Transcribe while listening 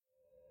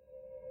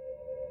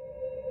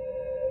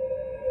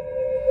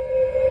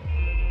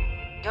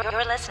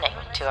You're listening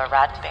to a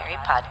Roddenberry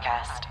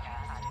podcast.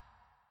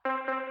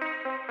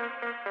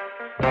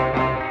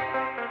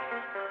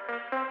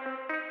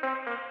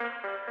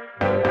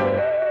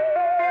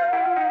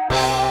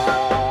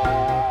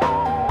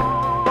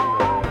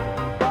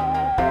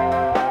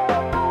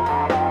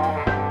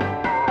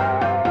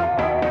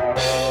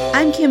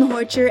 I'm Kim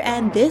Horcher,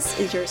 and this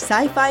is your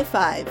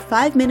SciFi5,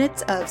 5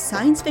 minutes of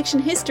science fiction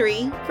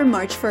history for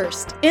March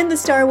 1st. In the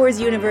Star Wars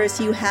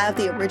universe, you have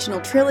the original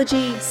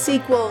trilogy,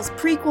 sequels,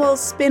 prequels,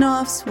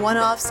 spin-offs,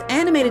 one-offs,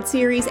 animated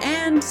series,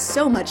 and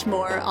so much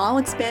more, all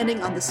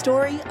expanding on the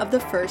story of the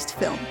first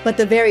film. But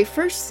the very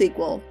first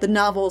sequel, the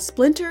novel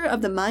Splinter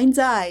of the Mind's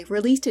Eye,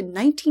 released in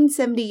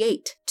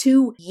 1978,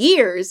 2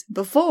 years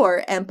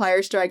before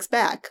Empire Strikes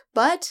Back,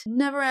 but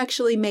never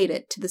actually made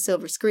it to the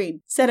silver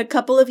screen. Set a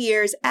couple of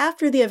years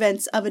after the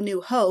events of A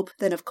New Hope,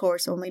 then of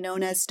course only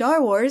known as Star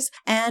Wars,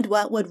 and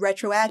what would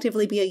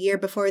retroactively be a year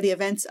before the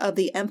events of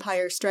The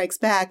Empire Strikes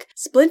Back,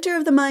 Splinter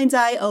of the Mind's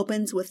Eye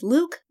opens with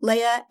Luke,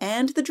 Leia,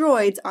 and the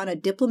droids on a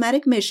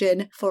diplomatic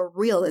mission, for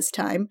real this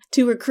time,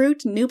 to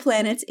recruit new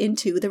planets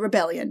into the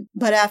rebellion.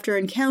 But after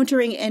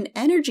encountering an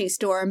energy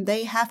storm,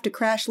 they have to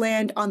crash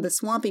land on the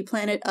swampy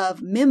planet of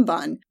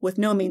Mimban, with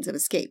no means of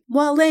escape.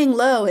 While laying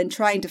low and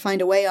trying to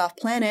find a way off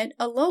planet,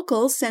 a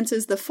local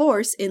senses the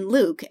Force in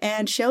Luke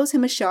and shows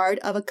him a shard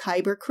of a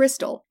Kyber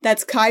crystal.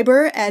 That's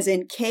Kyber as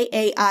in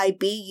K-A-I-B-U-R-R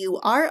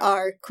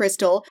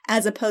crystal,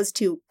 as opposed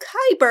to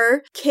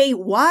Kyber,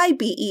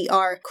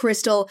 K-Y-B-E-R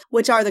crystal,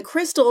 which are the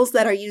crystals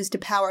that are used to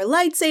power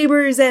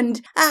lightsabers,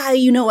 and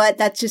you know what,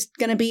 that's just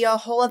gonna be a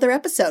whole other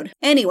episode.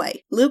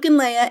 Anyway, Luke and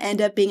Leia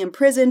end up being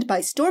imprisoned by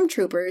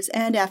stormtroopers,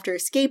 and after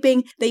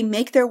escaping, they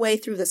make their way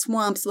through the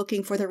swamps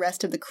looking for the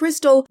rest of the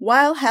crystal,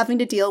 while having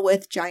to deal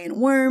with giant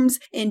worms,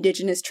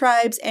 indigenous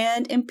tribes,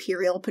 and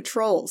Imperial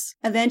patrols.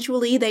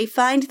 Eventually, they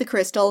find the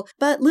crystal,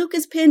 but Luke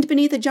is pinned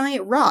beneath a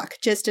giant rock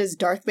just as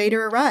Darth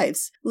Vader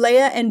arrives.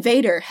 Leia and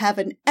Vader have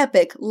an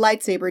epic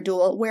lightsaber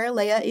duel where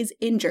Leia is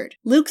injured.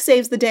 Luke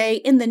saves the day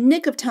in the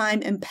nick of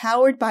time,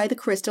 empowered by the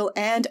crystal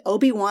and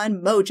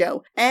Obi-Wan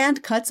mojo,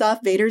 and cuts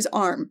off Vader's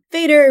arm.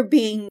 Vader,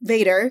 being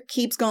Vader,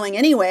 keeps going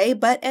anyway,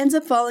 but ends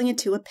up falling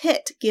into a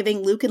pit,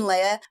 giving Luke and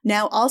Leia,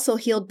 now also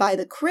healed by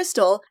the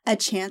crystal, a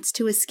chance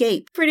to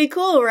escape. Pretty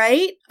cool,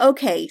 right?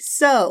 Okay,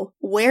 so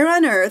where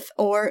on Earth,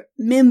 or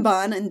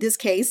Mimban in this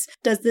case,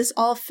 does this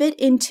all fit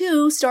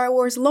into Star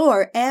Wars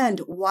lore, and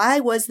why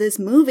was this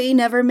movie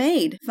never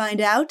made? Find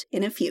out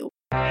in a few.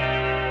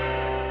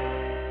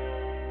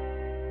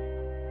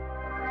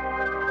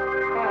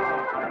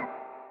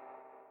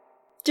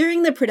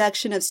 During the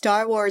production of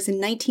Star Wars in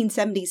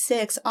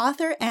 1976,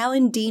 author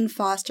Alan Dean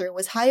Foster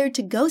was hired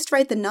to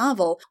ghostwrite the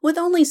novel with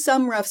only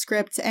some rough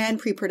scripts and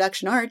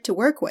pre-production art to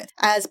work with.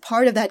 As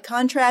part of that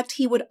contract,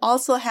 he would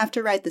also have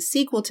to write the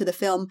sequel to the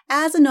film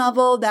as a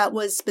novel that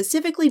was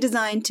specifically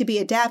designed to be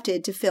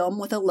adapted to film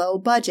with a low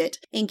budget,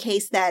 in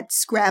case that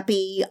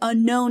scrappy,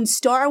 unknown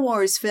Star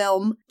Wars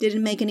film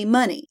didn't make any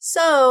money.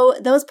 So,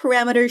 those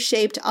parameters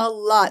shaped a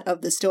lot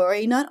of the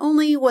story. Not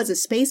only was a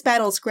space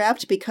battle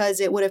scrapped because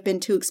it would have been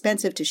too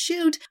expensive to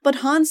shoot, but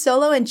Han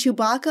Solo and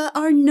Chewbacca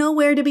are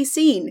nowhere to be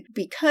seen,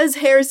 because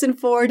Harrison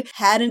Ford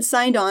hadn't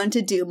signed on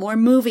to do more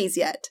movies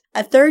yet.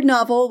 A third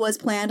novel was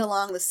planned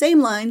along the same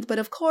lines, but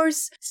of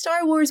course,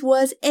 Star Wars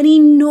was an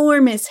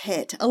enormous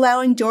hit,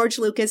 allowing George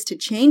Lucas to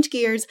change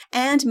gears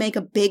and make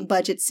a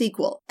big-budget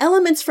sequel.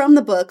 Elements from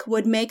the book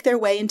would make their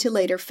way into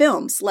later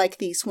films, like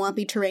the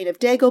swampy terrain of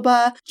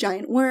Dagobah,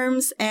 giant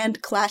worms,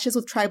 and clashes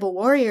with tribal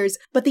warriors,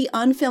 but the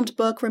unfilmed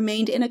book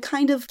remained in a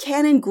kind of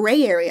canon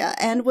gray area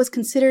and was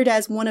considered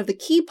as one of the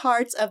key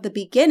parts of the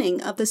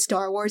beginning of the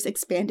Star Wars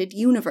expanded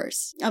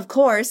universe. Of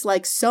course,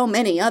 like so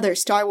many other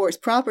Star Wars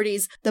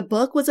properties, the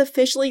book was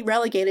officially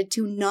relegated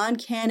to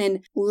non-canon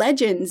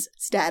Legends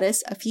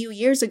status a few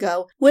years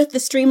ago with the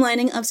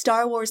streamlining of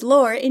Star Wars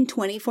lore in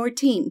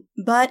 2014.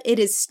 But it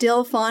is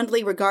still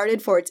fondly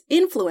regarded for its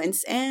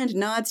influence, and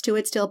nods to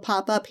it still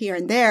pop up here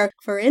and there.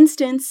 For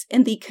instance,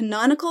 in the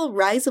canonical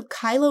Rise of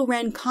Kylo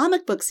Ren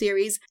comic book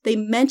series, they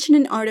mention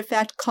an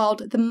artifact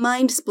called the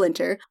Mind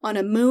Splinter on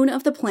a moon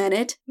of the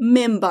planet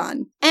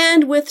Mimban.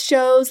 And with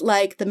shows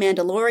like The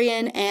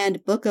Mandalorian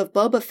and Book of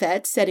Boba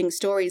Fett setting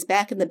stories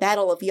back in the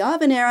Battle of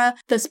Yavin era,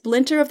 the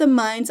Splinter of the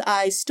Mind's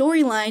Eye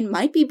storyline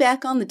might be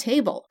back on the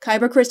table.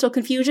 Kyber crystal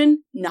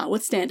confusion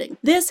notwithstanding.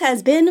 This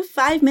has been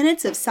 5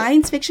 minutes of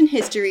science fiction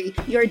history,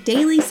 your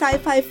daily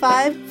Sci-Fi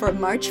 5 for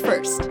March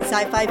 1st.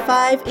 Sci-Fi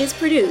 5 is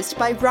produced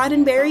by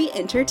Roddenberry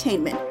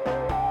Entertainment.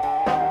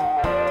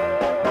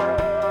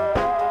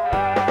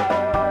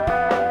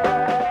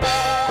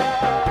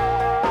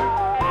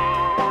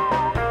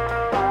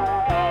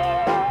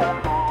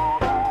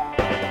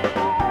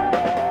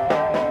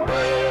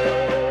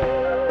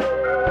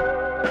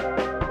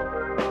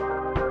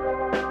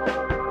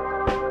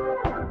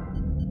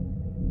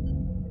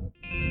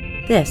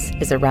 This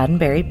is a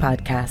Roddenberry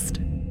podcast.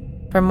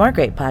 For more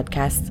great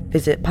podcasts,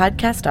 visit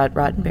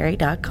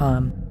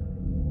podcast.roddenberry.com.